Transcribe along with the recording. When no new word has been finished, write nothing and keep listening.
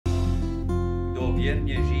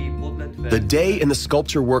The day in the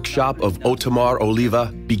sculpture workshop of Otomar Oliva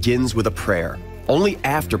begins with a prayer. Only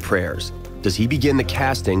after prayers does he begin the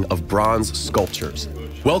casting of bronze sculptures.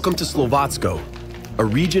 Welcome to Slovatsko, a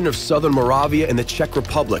region of southern Moravia in the Czech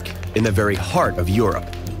Republic, in the very heart of Europe.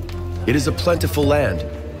 It is a plentiful land,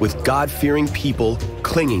 with God-fearing people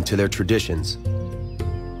clinging to their traditions.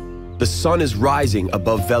 The sun is rising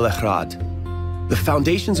above Velehrad. The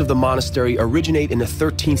foundations of the monastery originate in the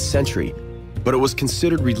 13th century, but it was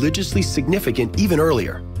considered religiously significant even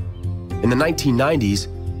earlier. In the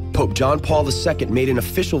 1990s, Pope John Paul II made an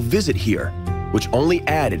official visit here, which only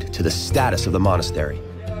added to the status of the monastery.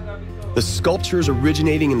 The sculptures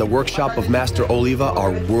originating in the workshop of Master Oliva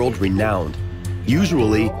are world-renowned.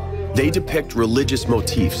 Usually, they depict religious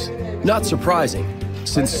motifs. Not surprising,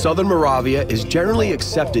 since southern Moravia is generally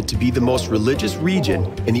accepted to be the most religious region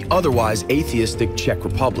in the otherwise atheistic Czech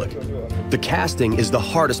Republic. The casting is the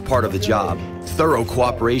hardest part of the job. Thorough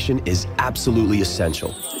cooperation is absolutely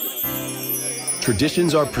essential.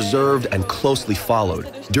 Traditions are preserved and closely followed.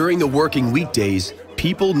 During the working weekdays,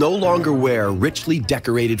 people no longer wear richly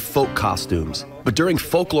decorated folk costumes, but during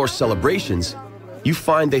folklore celebrations, you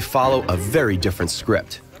find they follow a very different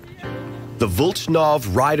script. The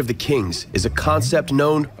Vulchnov Ride of the Kings is a concept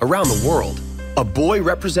known around the world. A boy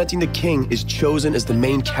representing the king is chosen as the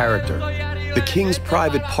main character. The king's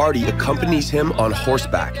private party accompanies him on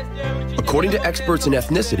horseback. According to experts in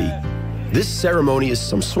ethnicity, this ceremony is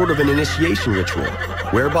some sort of an initiation ritual,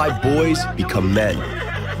 whereby boys become men.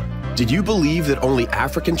 Did you believe that only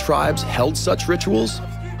African tribes held such rituals?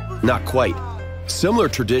 Not quite. Similar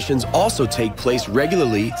traditions also take place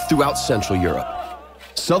regularly throughout Central Europe.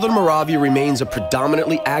 Southern Moravia remains a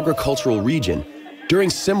predominantly agricultural region. During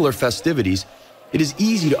similar festivities, it is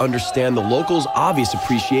easy to understand the locals' obvious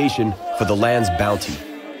appreciation for the land's bounty.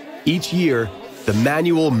 Each year, the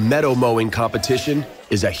manual meadow mowing competition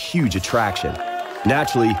is a huge attraction.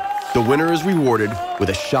 Naturally, the winner is rewarded with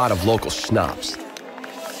a shot of local schnapps.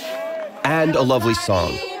 And a lovely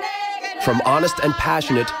song. From honest and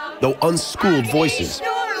passionate, though unschooled voices.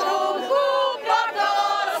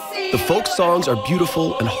 The folk songs are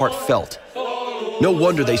beautiful and heartfelt. No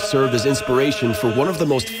wonder they served as inspiration for one of the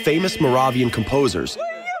most famous Moravian composers,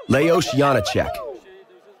 Leos Janáček.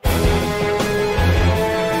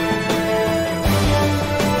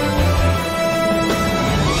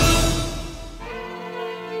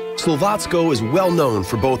 Slovatsko is well known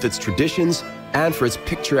for both its traditions and for its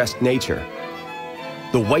picturesque nature.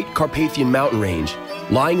 The White Carpathian mountain range,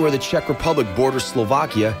 lying where the Czech Republic borders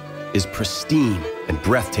Slovakia, is pristine and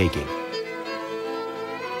breathtaking.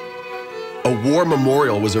 A war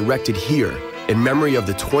memorial was erected here in memory of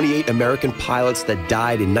the 28 American pilots that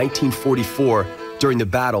died in 1944 during the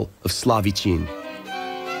Battle of Slavíčin.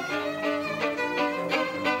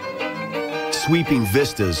 Sweeping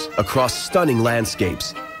vistas across stunning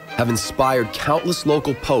landscapes have inspired countless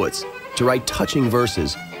local poets to write touching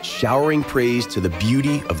verses, showering praise to the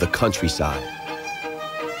beauty of the countryside.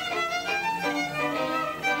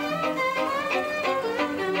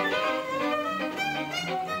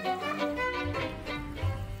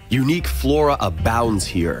 Unique flora abounds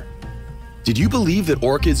here. Did you believe that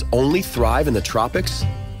orchids only thrive in the tropics?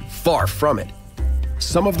 Far from it.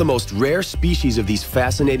 Some of the most rare species of these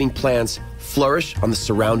fascinating plants flourish on the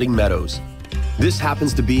surrounding meadows. This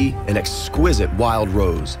happens to be an exquisite wild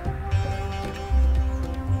rose.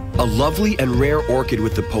 A lovely and rare orchid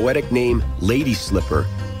with the poetic name Lady Slipper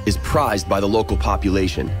is prized by the local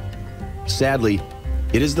population. Sadly,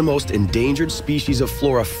 it is the most endangered species of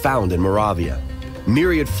flora found in Moravia.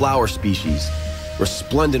 Myriad flower species,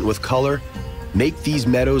 resplendent with color, make these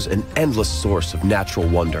meadows an endless source of natural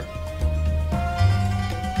wonder.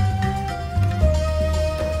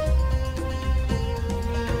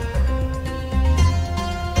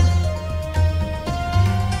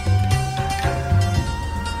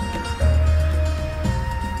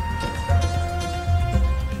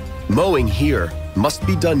 Mowing here must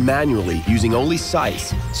be done manually using only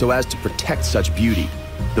scythes so as to protect such beauty.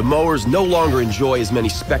 The mowers no longer enjoy as many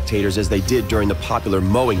spectators as they did during the popular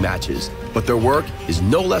mowing matches, but their work is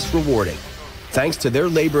no less rewarding. Thanks to their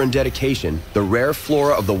labor and dedication, the rare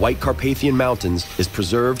flora of the White Carpathian Mountains is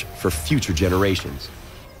preserved for future generations.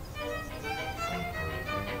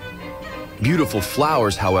 Beautiful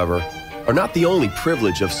flowers, however, are not the only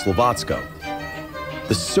privilege of Slovatsko.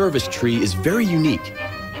 The service tree is very unique.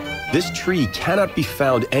 This tree cannot be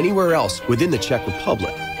found anywhere else within the Czech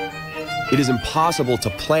Republic. It is impossible to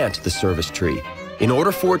plant the service tree. In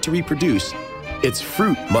order for it to reproduce, its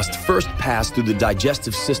fruit must first pass through the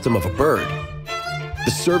digestive system of a bird.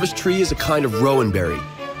 The service tree is a kind of rowan berry,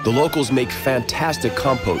 The locals make fantastic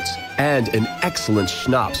compotes and an excellent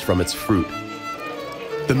schnapps from its fruit.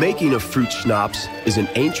 The making of fruit schnapps is an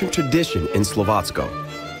ancient tradition in Slovatsko.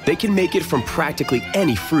 They can make it from practically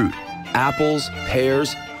any fruit: apples,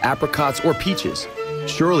 pears, apricots, or peaches.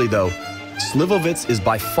 Surely, though, Slivovitz is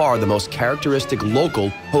by far the most characteristic local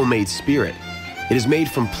homemade spirit. It is made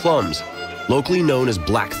from plums, locally known as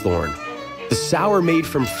blackthorn. The sour made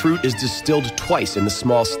from fruit is distilled twice in the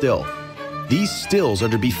small still. These stills are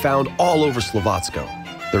to be found all over Slovatsko.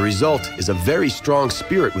 The result is a very strong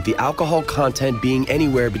spirit with the alcohol content being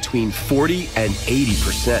anywhere between 40 and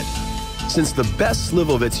 80%. Since the best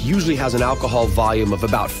Slivovitz usually has an alcohol volume of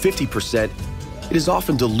about 50%, it is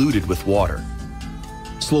often diluted with water.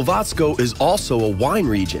 Slovatsko is also a wine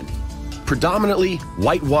region. Predominantly,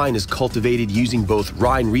 white wine is cultivated using both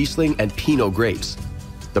Rhine Riesling and Pinot grapes.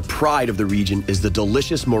 The pride of the region is the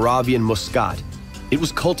delicious Moravian Muscat. It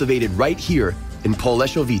was cultivated right here in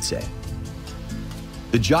Poleszowice.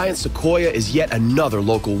 The giant sequoia is yet another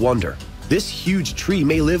local wonder. This huge tree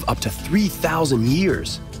may live up to 3,000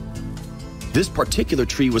 years. This particular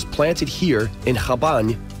tree was planted here in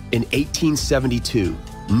Chabaň in 1872.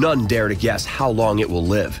 None dare to guess how long it will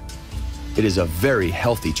live. It is a very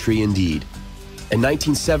healthy tree indeed. In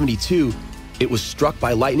 1972, it was struck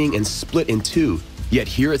by lightning and split in two, yet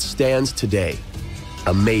here it stands today.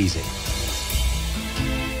 Amazing.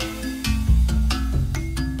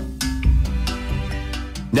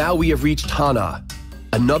 Now we have reached Hana,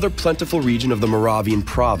 another plentiful region of the Moravian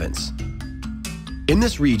province. In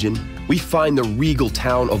this region, we find the regal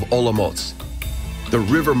town of Olomouc. The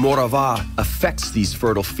river Morava affects these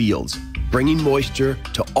fertile fields, bringing moisture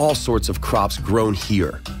to all sorts of crops grown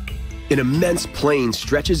here. An immense plain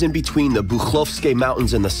stretches in between the Buchlovské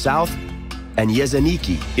Mountains in the south and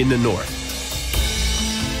Jeseniki in the north.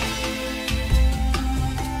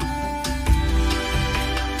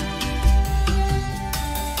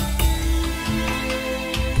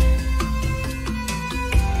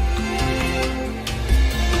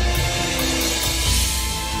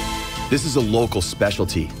 This is a local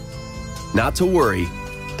specialty. Not to worry,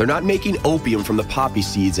 they're not making opium from the poppy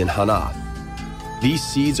seeds in Hana. These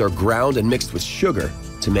seeds are ground and mixed with sugar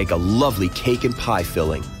to make a lovely cake and pie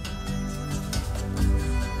filling.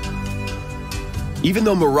 Even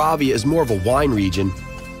though Moravia is more of a wine region,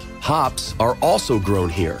 hops are also grown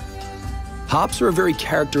here. Hops are a very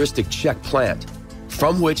characteristic Czech plant,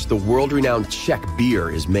 from which the world-renowned Czech beer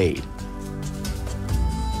is made.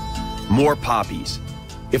 More poppies.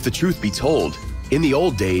 If the truth be told, in the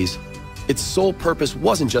old days, its sole purpose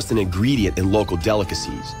wasn't just an ingredient in local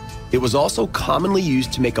delicacies. It was also commonly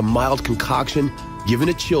used to make a mild concoction given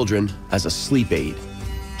to children as a sleep aid.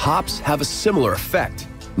 Hops have a similar effect.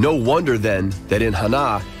 No wonder then that in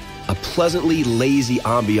Hana, a pleasantly lazy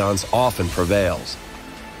ambiance often prevails.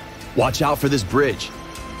 Watch out for this bridge.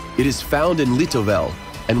 It is found in Litovel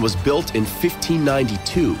and was built in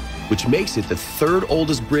 1592, which makes it the third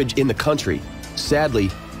oldest bridge in the country. Sadly,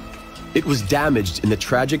 it was damaged in the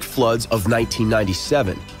tragic floods of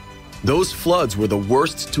 1997. Those floods were the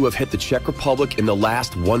worst to have hit the Czech Republic in the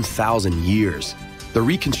last 1,000 years. The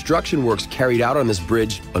reconstruction works carried out on this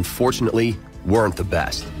bridge, unfortunately, weren't the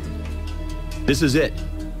best. This is it,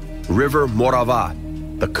 River Morava,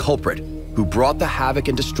 the culprit who brought the havoc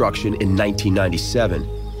and destruction in 1997.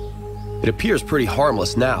 It appears pretty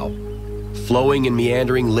harmless now, flowing and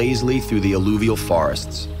meandering lazily through the alluvial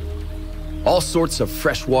forests. All sorts of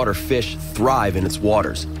freshwater fish thrive in its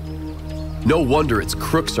waters. No wonder its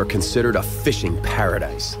crooks are considered a fishing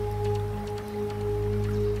paradise.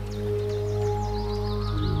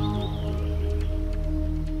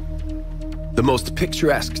 The most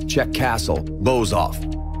picturesque Czech castle,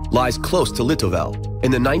 Bozov, lies close to Litovel. In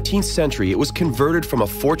the 19th century, it was converted from a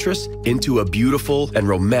fortress into a beautiful and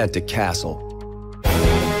romantic castle.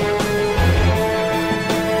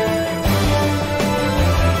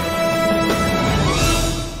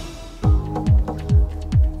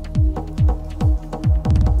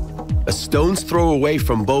 A stone's throw away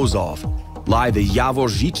from Bozov lie the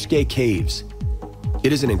Jaworzyckie Caves.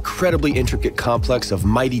 It is an incredibly intricate complex of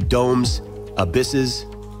mighty domes, abysses,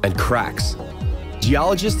 and cracks.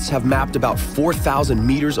 Geologists have mapped about 4,000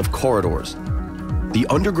 meters of corridors. The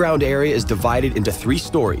underground area is divided into 3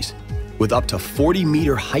 stories, with up to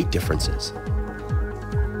 40-meter height differences.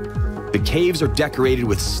 The caves are decorated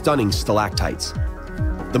with stunning stalactites.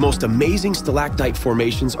 The most amazing stalactite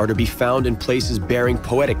formations are to be found in places bearing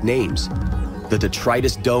poetic names: the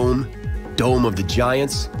Detritus Dome, Dome of the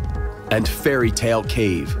Giants, and Fairy Tale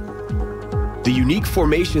Cave. The unique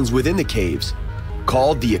formations within the caves,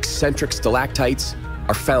 called the eccentric stalactites,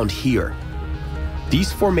 are found here.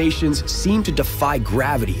 These formations seem to defy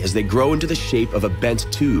gravity as they grow into the shape of a bent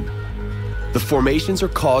tube. The formations are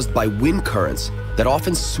caused by wind currents that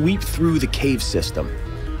often sweep through the cave system.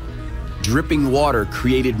 Dripping water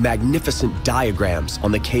created magnificent diagrams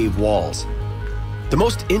on the cave walls. The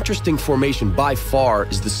most interesting formation by far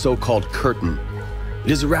is the so-called curtain.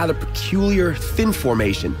 It is a rather peculiar, thin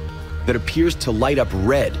formation that appears to light up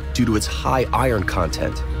red due to its high iron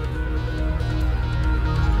content.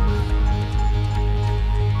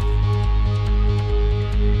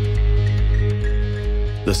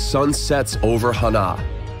 The sun sets over Hana,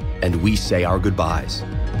 and we say our goodbyes.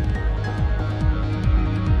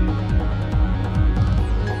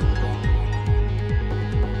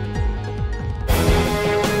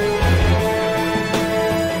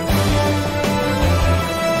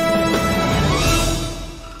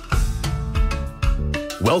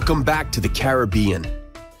 Welcome back to the Caribbean.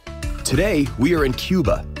 Today, we are in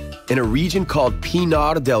Cuba, in a region called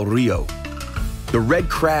Pinar del Rio. The red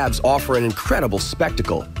crabs offer an incredible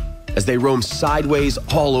spectacle as they roam sideways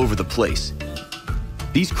all over the place.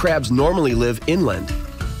 These crabs normally live inland,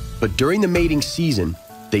 but during the mating season,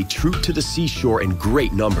 they troop to the seashore in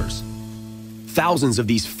great numbers. Thousands of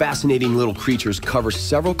these fascinating little creatures cover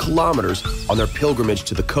several kilometers on their pilgrimage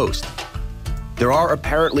to the coast. There are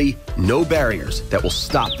apparently no barriers that will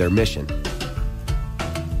stop their mission.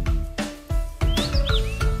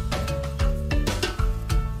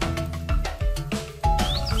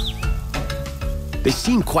 They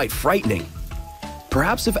seem quite frightening.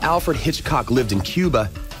 Perhaps if Alfred Hitchcock lived in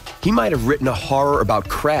Cuba, he might have written a horror about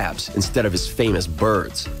crabs instead of his famous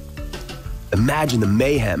birds. Imagine the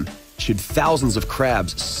mayhem should thousands of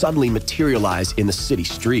crabs suddenly materialize in the city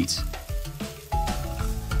streets.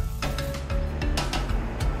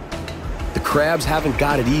 The crabs haven't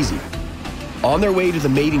got it easy. On their way to the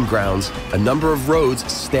mating grounds, a number of roads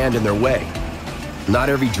stand in their way. Not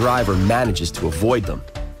every driver manages to avoid them.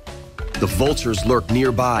 The vultures lurk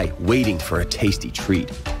nearby, waiting for a tasty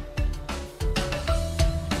treat.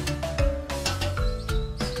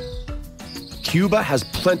 Cuba has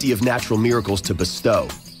plenty of natural miracles to bestow.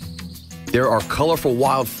 There are colorful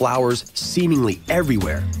wildflowers seemingly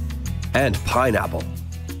everywhere, and pineapple.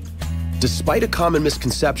 Despite a common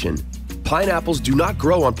misconception, pineapples do not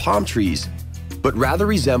grow on palm trees, but rather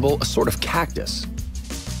resemble a sort of cactus.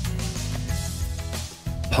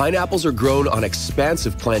 Pineapples are grown on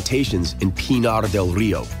expansive plantations in Pinar del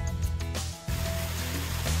Rio.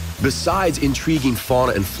 Besides intriguing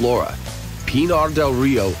fauna and flora, Pinar del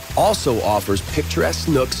Rio also offers picturesque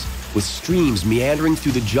nooks with streams meandering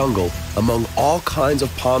through the jungle among all kinds of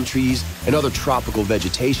palm trees and other tropical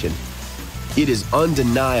vegetation. It is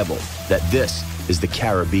undeniable that this is the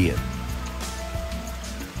Caribbean.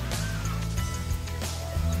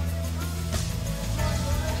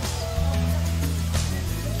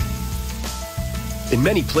 In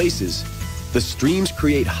many places, the streams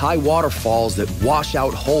create high waterfalls that wash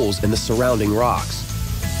out holes in the surrounding rocks.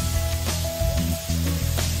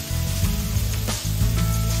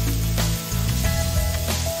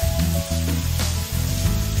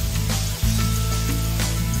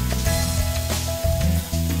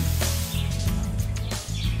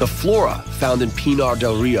 The flora found in Pinar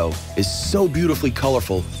del Rio is so beautifully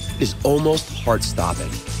colorful, it is almost heart-stopping.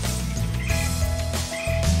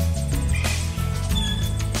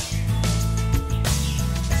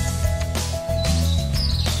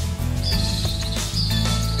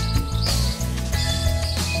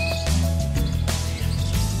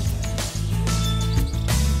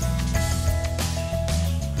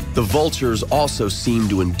 The vultures also seem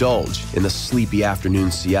to indulge in the sleepy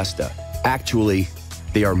afternoon siesta. Actually,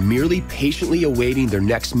 they are merely patiently awaiting their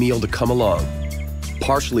next meal to come along,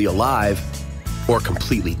 partially alive or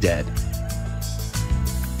completely dead.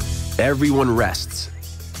 Everyone rests,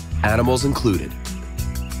 animals included.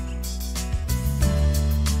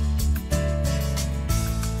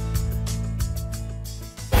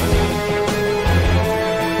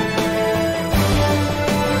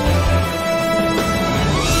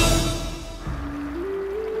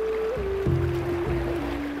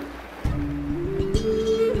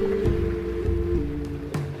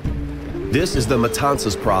 This is the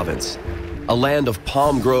Matanzas Province, a land of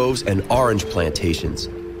palm groves and orange plantations.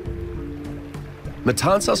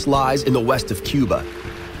 Matanzas lies in the west of Cuba.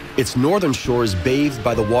 Its northern shore is bathed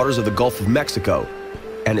by the waters of the Gulf of Mexico,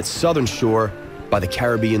 and its southern shore by the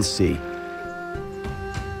Caribbean Sea.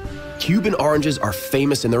 Cuban oranges are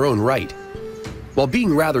famous in their own right. While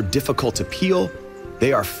being rather difficult to peel,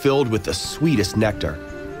 they are filled with the sweetest nectar.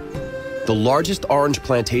 The largest orange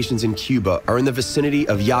plantations in Cuba are in the vicinity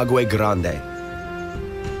of Yagüe Grande.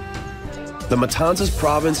 The Matanzas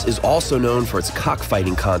Province is also known for its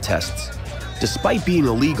cockfighting contests. Despite being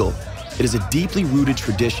illegal, it is a deeply rooted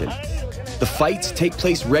tradition. The fights take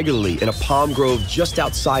place regularly in a palm grove just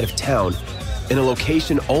outside of town, in a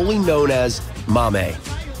location only known as Mame.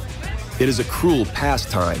 It is a cruel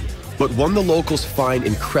pastime, but one the locals find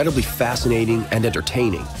incredibly fascinating and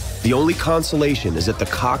entertaining. The only consolation is that the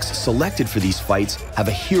cocks selected for these fights have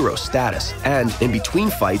a hero status, and in between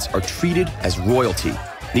fights are treated as royalty.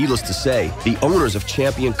 Needless to say, the owners of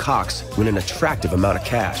champion cocks win an attractive amount of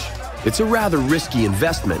cash. It's a rather risky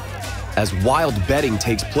investment, as wild betting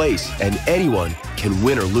takes place and anyone can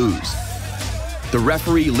win or lose. The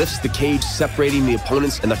referee lifts the cage separating the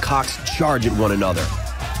opponents and the cocks charge at one another.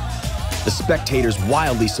 The spectators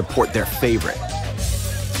wildly support their favorite.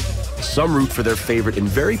 Some root for their favorite in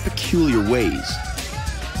very peculiar ways.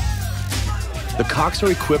 The cocks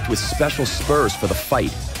are equipped with special spurs for the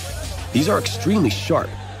fight. These are extremely sharp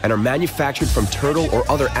and are manufactured from turtle or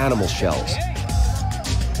other animal shells.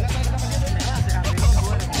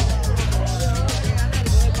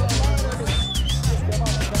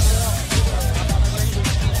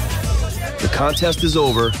 The contest is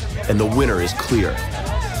over and the winner is clear.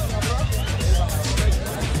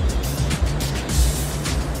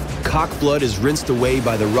 Cock blood is rinsed away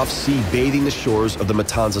by the rough sea bathing the shores of the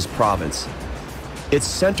Matanzas Province. Its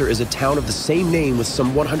center is a town of the same name with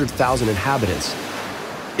some 100,000 inhabitants.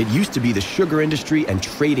 It used to be the sugar industry and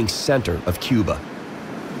trading center of Cuba.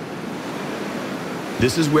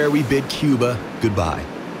 This is where we bid Cuba goodbye.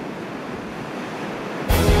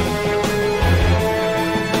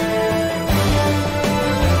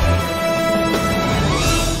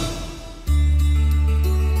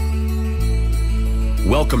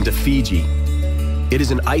 Welcome to Fiji. It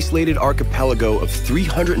is an isolated archipelago of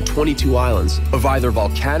 322 islands of either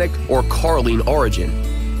volcanic or coralline origin,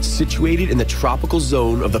 situated in the tropical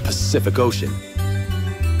zone of the Pacific Ocean.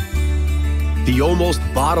 The almost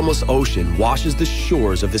bottomless ocean washes the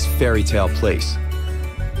shores of this fairy tale place.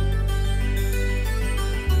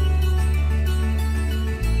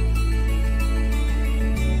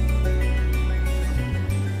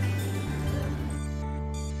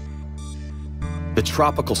 The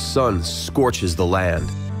tropical sun scorches the land.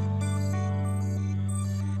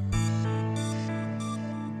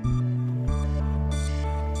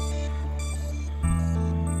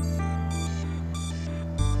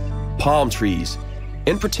 Palm trees,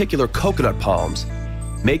 in particular coconut palms,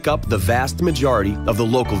 make up the vast majority of the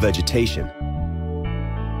local vegetation.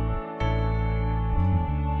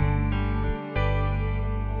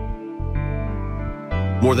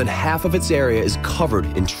 More than half of its area is covered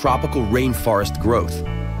in tropical rainforest growth.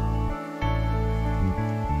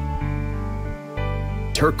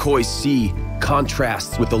 Turquoise sea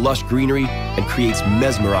contrasts with the lush greenery and creates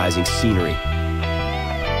mesmerizing scenery.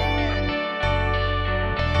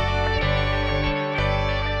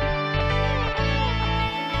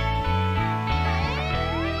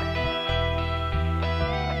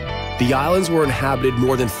 The islands were inhabited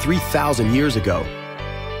more than 3,000 years ago.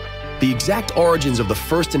 The exact origins of the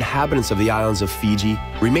first inhabitants of the islands of Fiji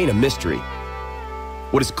remain a mystery.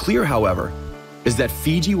 What is clear, however, is that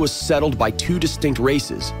Fiji was settled by two distinct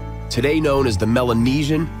races, today known as the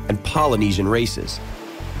Melanesian and Polynesian races.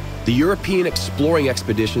 The European exploring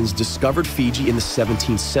expeditions discovered Fiji in the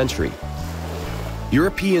 17th century.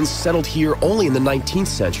 Europeans settled here only in the 19th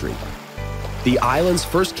century. The islands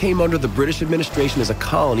first came under the British administration as a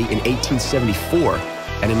colony in 1874,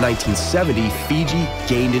 and in 1970, Fiji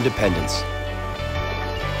gained independence.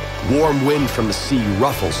 Warm wind from the sea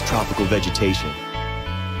ruffles tropical vegetation.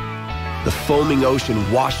 The foaming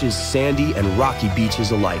ocean washes sandy and rocky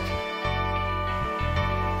beaches alike.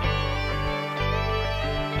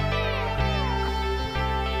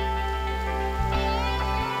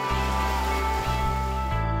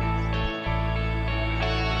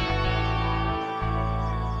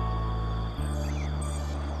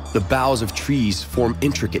 The boughs of trees form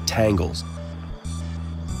intricate tangles.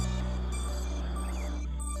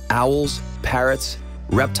 Owls, parrots,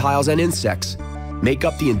 reptiles, and insects make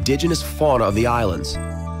up the indigenous fauna of the islands.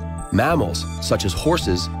 Mammals, such as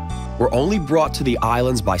horses, were only brought to the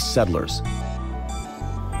islands by settlers.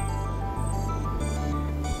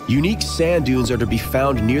 Unique sand dunes are to be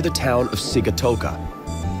found near the town of Sigatoka.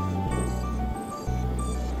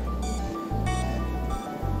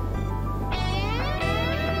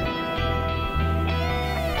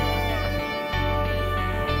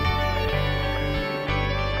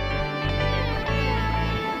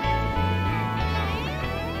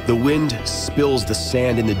 The wind spills the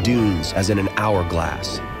sand in the dunes as in an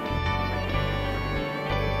hourglass.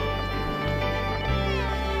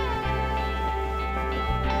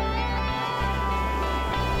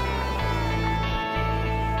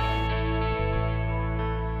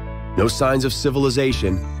 No signs of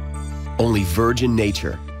civilization, only virgin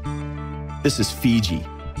nature. This is Fiji,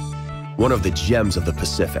 one of the gems of the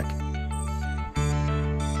Pacific.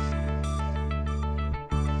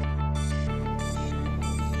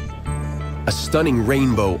 A stunning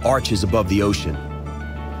rainbow arches above the ocean.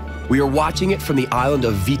 We are watching it from the island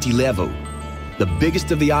of Viti Levu, the biggest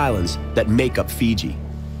of the islands that make up Fiji.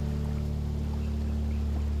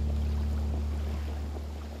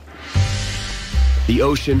 The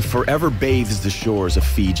ocean forever bathes the shores of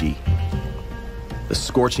Fiji. The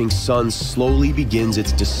scorching sun slowly begins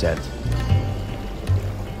its descent.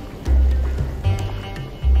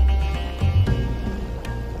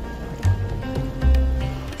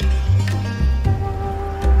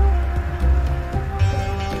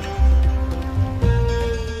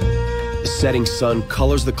 The setting sun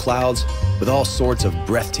colors the clouds with all sorts of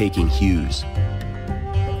breathtaking hues.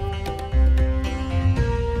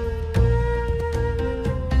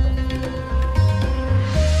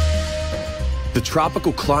 The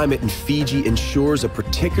tropical climate in Fiji ensures a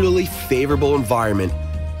particularly favorable environment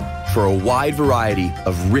for a wide variety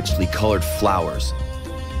of richly colored flowers.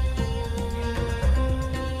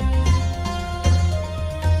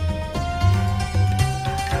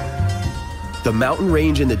 The mountain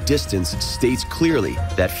range in the distance states clearly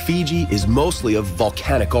that Fiji is mostly of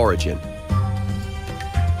volcanic origin.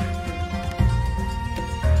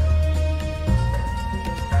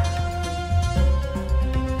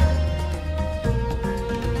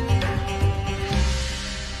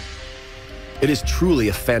 It is truly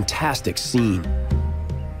a fantastic scene.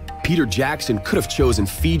 Peter Jackson could have chosen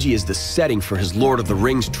Fiji as the setting for his Lord of the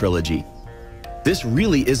Rings trilogy. This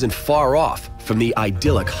really isn't far off from the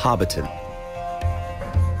idyllic Hobbiton.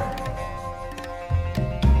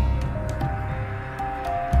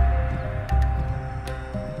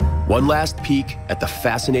 One last peek at the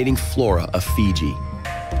fascinating flora of Fiji.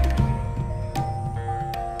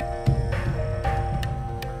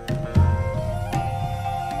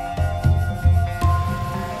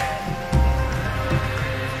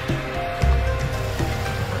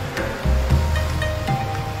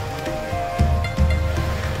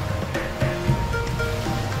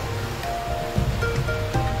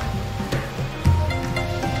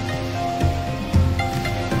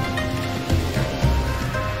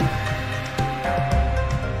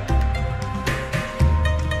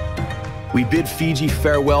 We bid Fiji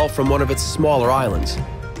farewell from one of its smaller islands,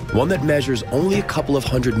 one that measures only a couple of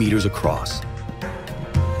 100 meters across.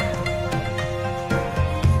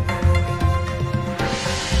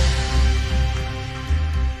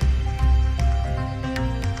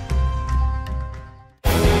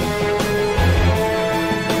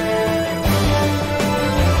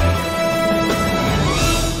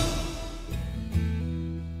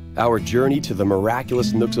 Our journey to the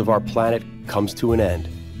miraculous nooks of our planet comes to an end.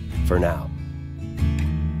 For now.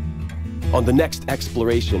 On the next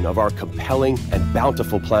exploration of our compelling and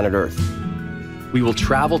bountiful planet Earth, we will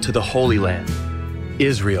travel to the Holy Land,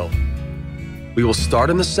 Israel. We will start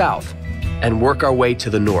in the south and work our way to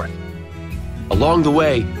the north. Along the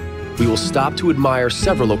way, we will stop to admire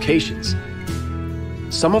several locations.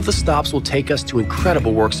 Some of the stops will take us to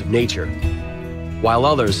incredible works of nature, while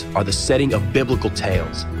others are the setting of biblical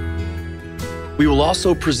tales. We will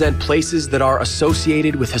also present places that are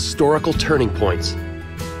associated with historical turning points.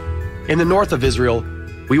 In the north of Israel,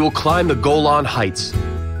 we will climb the Golan Heights,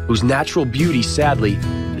 whose natural beauty, sadly,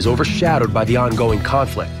 is overshadowed by the ongoing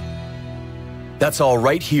conflict. That's all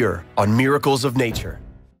right here on Miracles of Nature.